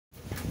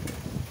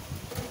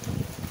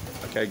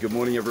Okay, good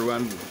morning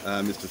everyone.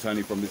 Mr.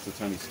 Tony from Mr.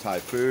 Tony's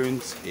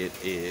Typhoons. It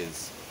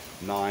is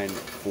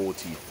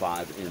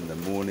 9:45 in the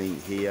morning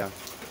here.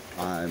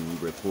 I'm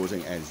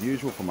reporting as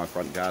usual from my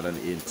front garden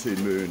in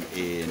Typhoon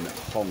in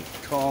Hong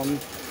Kong.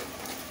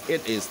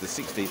 It is the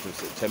 16th of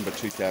September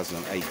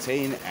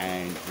 2018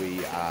 and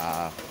we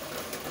are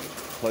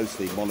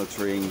closely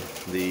monitoring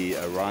the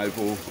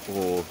arrival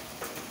or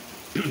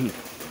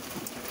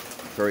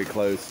very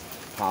close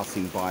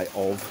passing by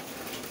of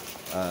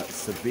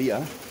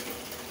severe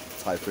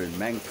Typhoon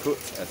Mangkhut.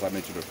 As I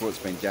mentioned before, it's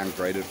been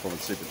downgraded from a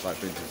super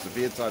typhoon to a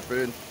severe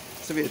typhoon.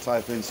 Severe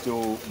typhoon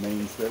still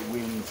means that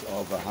winds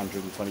of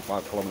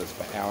 125 kilometers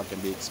per hour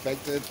can be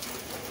expected.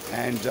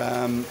 And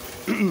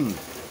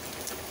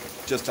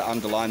just to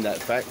underline that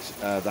fact,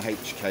 the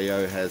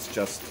HKO has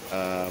just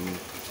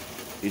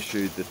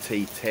issued the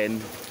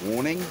T10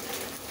 warning.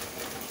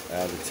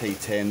 The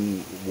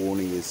T10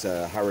 warning is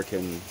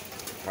hurricane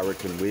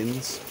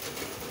winds,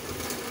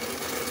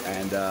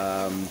 and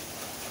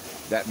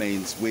that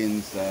means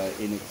winds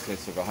in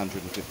excess of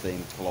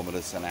 115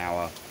 kilometers an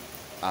hour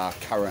are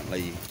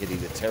currently hitting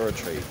the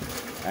territory.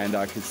 And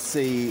I could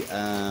see,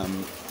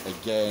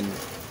 again,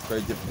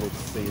 very difficult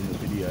to see in the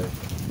video,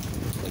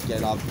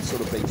 again I've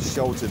sort of been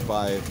sheltered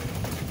by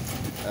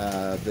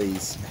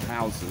these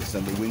houses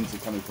and the winds are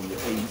coming from the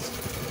east.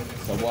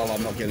 So while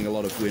I'm not getting a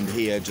lot of wind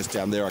here, just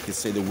down there I can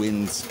see the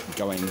winds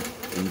going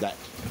in that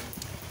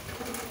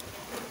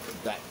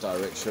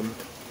direction.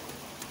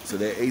 So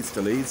they're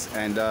easterlies,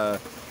 and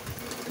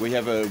we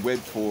have a web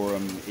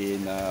forum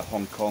in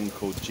Hong Kong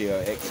called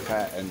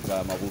GeoExpat, and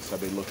I've also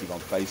been looking on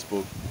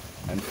Facebook,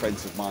 and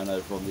friends of mine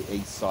over on the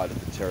east side of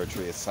the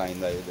territory are saying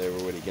they're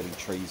already getting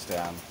trees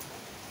down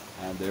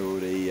and they're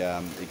already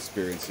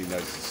experiencing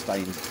those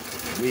sustained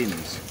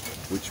winds,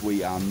 which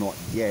we are not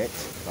yet,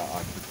 but I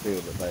can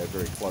feel that they are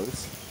very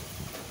close.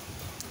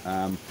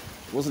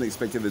 Wasn't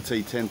expecting the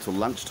T10 till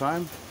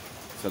lunchtime,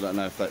 so I don't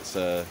know if that's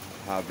a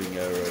harbinger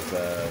of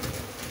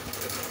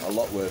a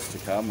lot worse to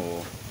come,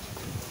 or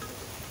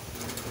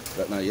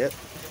don't know yet.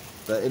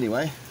 But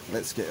anyway,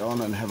 let's get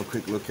on and have a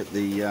quick look at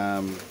the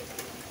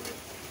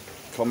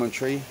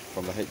commentary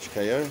from the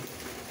HKO.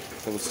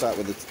 So we'll start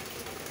with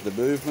the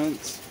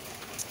movements.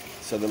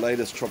 So the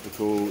latest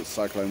tropical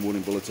cyclone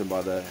warning bulletin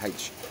by the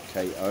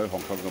HKO,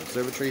 Hong Kong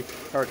Observatory,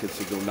 hurricane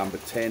signal number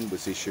 10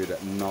 was issued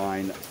at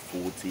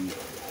 9:40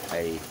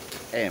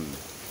 AM.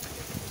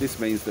 This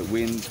means that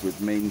winds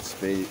with mean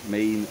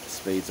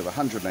speeds of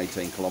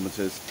 118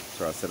 kilometers,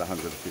 sorry I said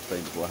 115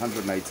 before,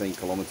 118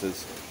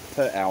 kilometers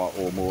per hour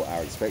or more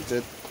are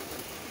expected.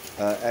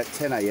 At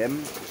 10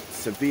 AM,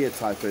 severe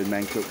Typhoon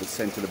Mangkhut was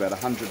centered about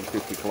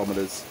 150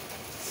 kilometers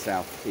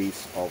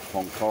southeast of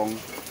Hong Kong,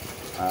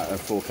 and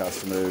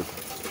forecast to move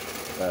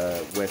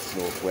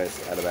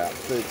west-northwest at about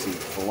 30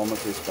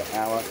 kilometers per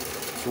hour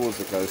towards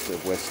the coast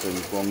of western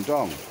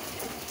Guangdong.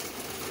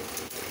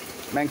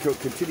 Mangkhut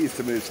continues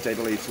to move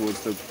steadily towards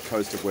the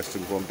coast of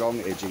western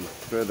Guangdong, edging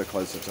further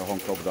closer to Hong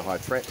Kong with a high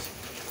threat.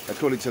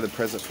 According to the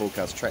present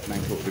forecast track,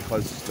 Mangkhut will be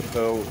closest to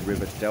Pearl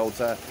River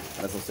Delta.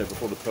 And as I said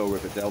before, the Pearl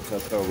River Delta,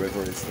 Pearl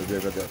River is the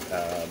river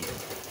that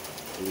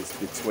is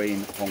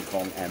between Hong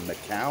Kong and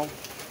Macau,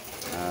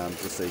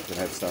 just so you can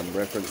have some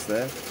reference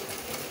there.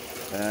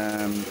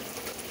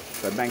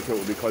 So Mangkhut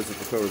will be closest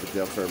to Pearl River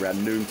Delta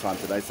around noontime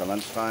today, so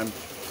lunchtime,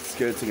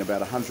 skirting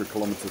about 100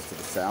 kilometers to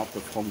the south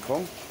of Hong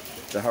Kong.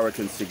 The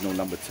hurricane signal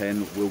number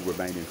 10 will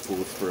remain in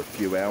force for a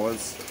few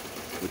hours,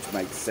 which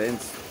makes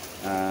sense.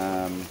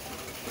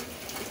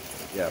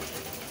 Yeah.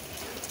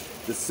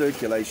 The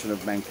circulation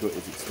of Mangkhut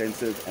is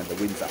extensive and the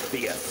winds are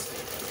fierce.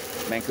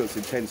 Mangkhut's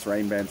intense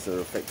rain bands are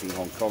affecting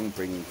Hong Kong,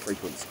 bringing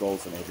frequent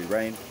squalls and heavy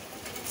rain.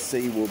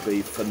 Sea will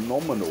be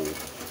phenomenal.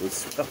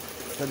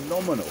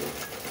 Phenomenal.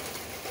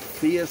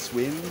 Fierce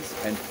winds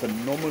and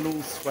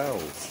phenomenal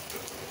swells.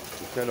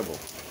 Incredible.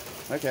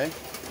 Okay.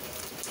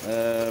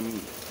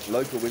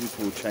 Local winds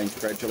will change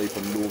gradually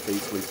from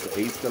northeasterlies to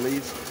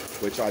easterlies,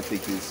 which I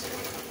think is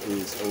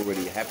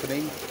already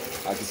happening.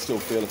 I can still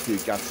feel a few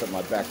gusts at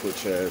my back,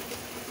 which are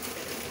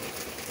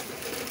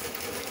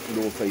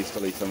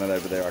northeasterlies, and then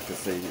over there I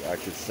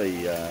can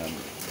see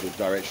the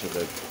direction of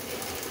the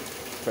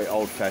very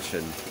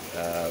old-fashioned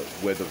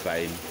weather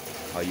vane.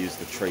 I use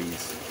the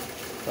trees,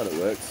 but it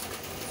works.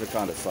 It's a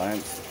kind of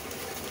science.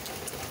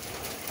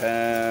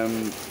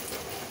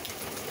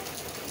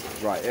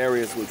 Right,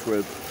 areas which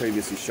were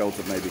previously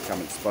sheltered may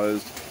become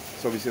exposed.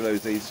 So obviously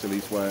those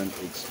easterlies won't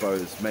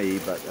expose me,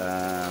 but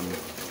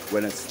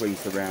when it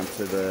swings around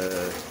to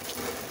the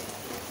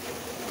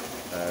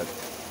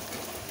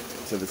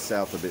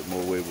south a bit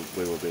more, we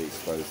will be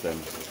exposed then.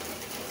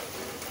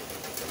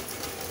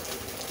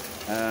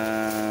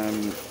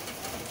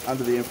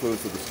 Under the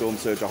influence of the storm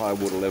surge, a high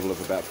water level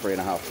of about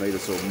 3.5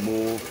 meters or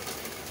more,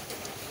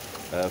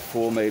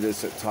 4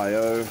 meters at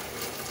Tai-O.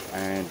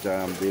 And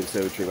the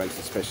observatory makes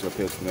a special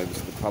appeal to members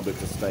of the public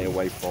to stay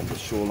away from the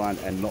shoreline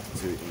and not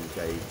to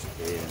engage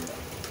in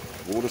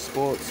water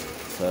sports.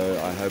 So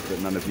I hope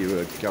that none of you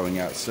are going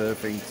out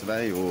surfing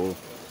today or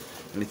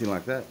anything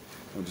like that.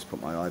 I'll just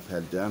put my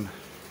iPad down.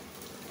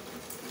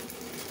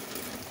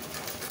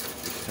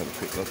 Just have a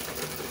quick look.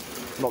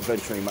 Not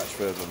venturing much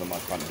further than my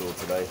front door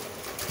today.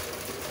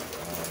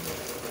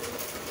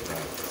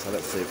 Yeah. So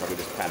let's see if I can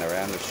just pan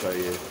around and show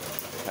you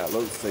how it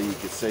looks. So you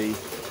can see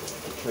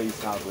the trees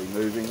hardly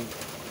moving.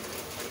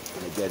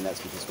 And again,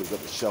 that's because we've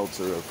got the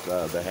shelter of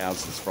the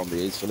houses from the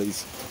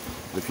easterlies.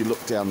 But if you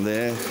look down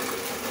there, I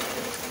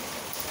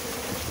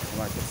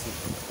might get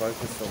some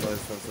focus on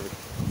those ones that are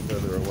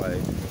further away.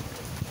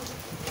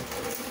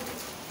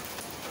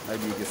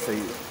 Maybe you can see,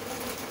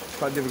 it's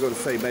quite difficult to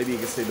see, maybe you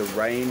can see the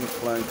rain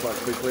flowing quite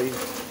quickly.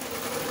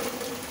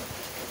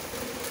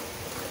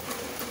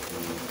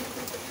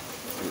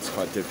 It's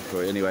quite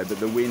difficult anyway, but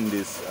the wind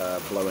is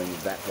blowing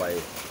that way,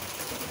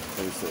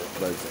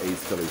 those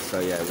easterlies, so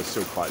yeah, we're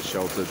still quite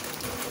sheltered.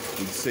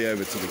 You can see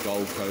over to the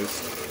Gold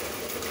Coast,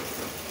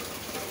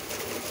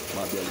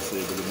 might be able to see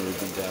a bit of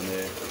movement down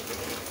there.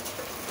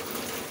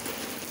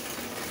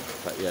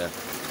 But yeah,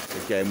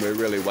 again, we're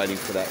really waiting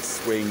for that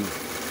swing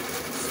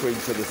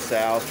to the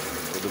south,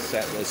 or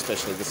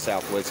especially the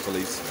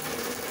southwesterlies,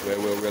 where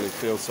we'll really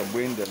feel some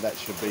wind, and that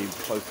should be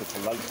closer to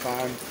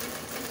lunchtime,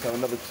 so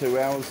another 2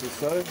 hours or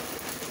so.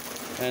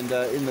 And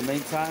in the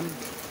meantime,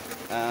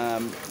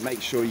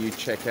 make sure you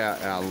check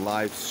out our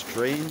live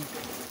stream,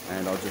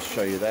 and I'll just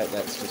show you that.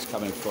 That's just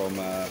coming from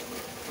that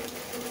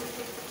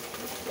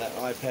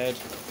iPad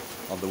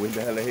on the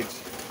window ledge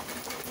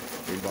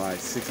in my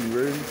sitting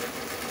room.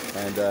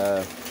 And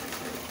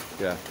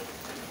yeah,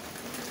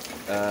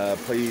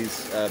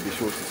 please be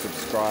sure to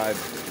subscribe,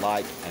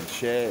 like and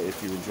share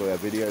if you enjoy our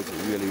videos.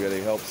 It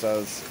really helps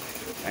us.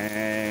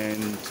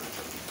 And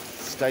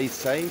stay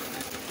safe,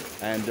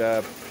 and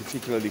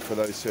particularly for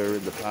those who are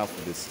in the path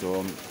of this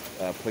storm,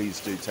 please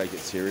do take it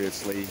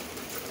seriously.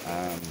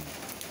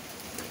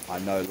 I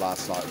know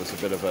last night was a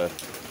bit of a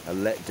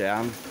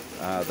letdown.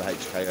 The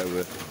HKO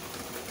were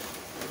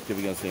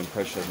giving us the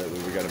impression that we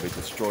were going to be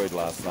destroyed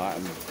last night,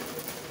 and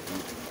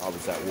I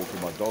was out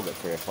walking my dog at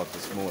 3 o'clock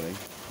this morning.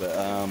 But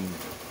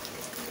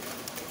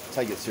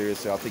take it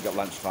seriously. I think at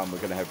lunchtime we're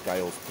going to have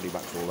gales pretty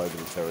much all over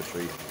the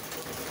territory.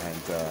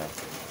 And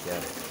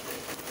yeah,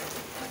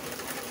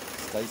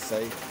 stay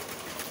safe,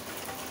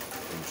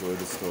 enjoy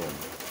the storm,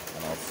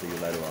 and I'll see you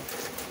later on.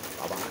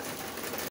 Bye bye.